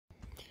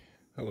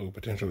Hello,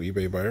 potential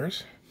eBay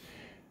buyers.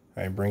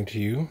 I bring to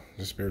you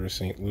the Spirit of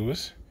St.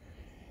 Louis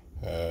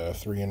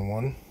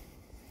 3-in-1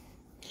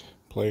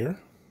 player.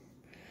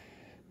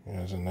 It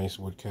has a nice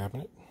wood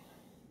cabinet.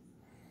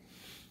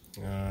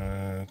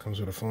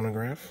 Comes with a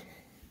phonograph,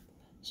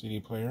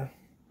 CD player,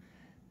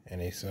 and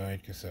a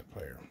side cassette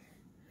player.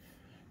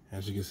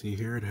 As you can see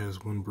here, it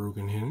has one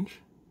broken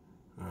hinge.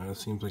 It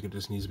seems like it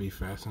just needs to be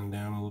fastened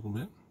down a little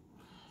bit.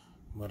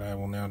 But I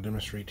will now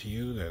demonstrate to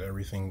you that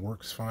everything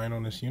works fine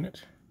on this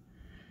unit.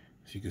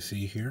 As you can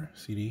see here,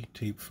 CD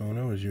tape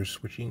phono is your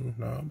switching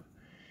knob,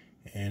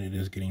 and it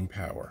is getting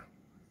power.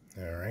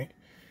 Alright,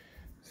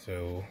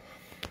 so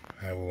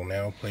I will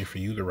now play for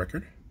you the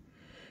record.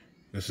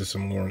 This is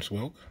some Lawrence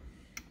Welk.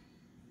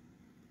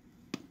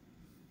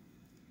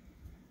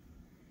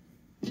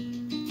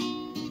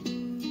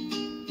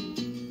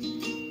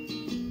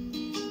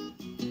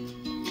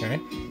 Okay.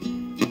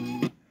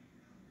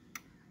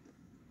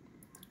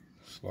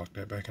 Let's lock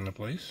that back into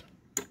place.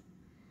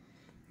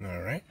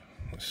 Alright,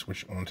 let's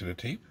switch onto the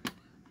tape.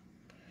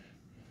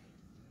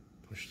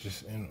 Push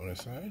this in on the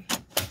side. There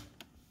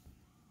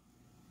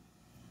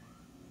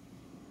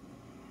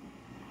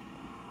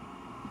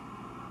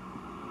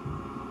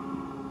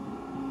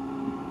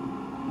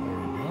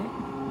we go.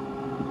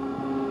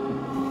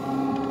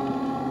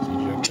 Let's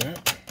eject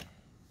that.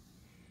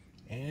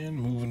 And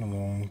moving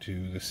along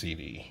to the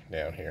CD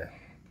down here.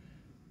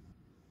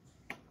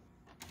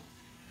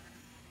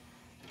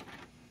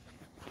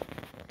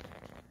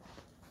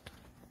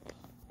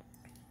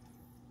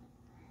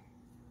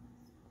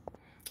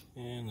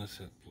 And let's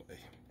hit play.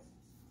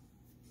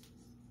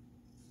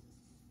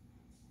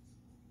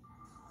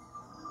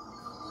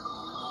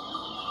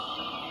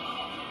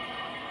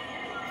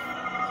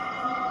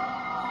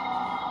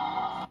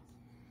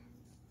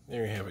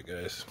 There you have it,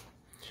 guys.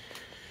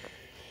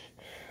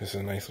 This is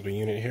a nice little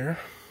unit here.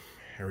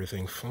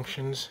 Everything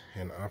functions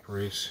and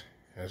operates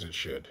as it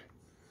should.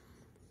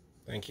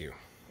 Thank you.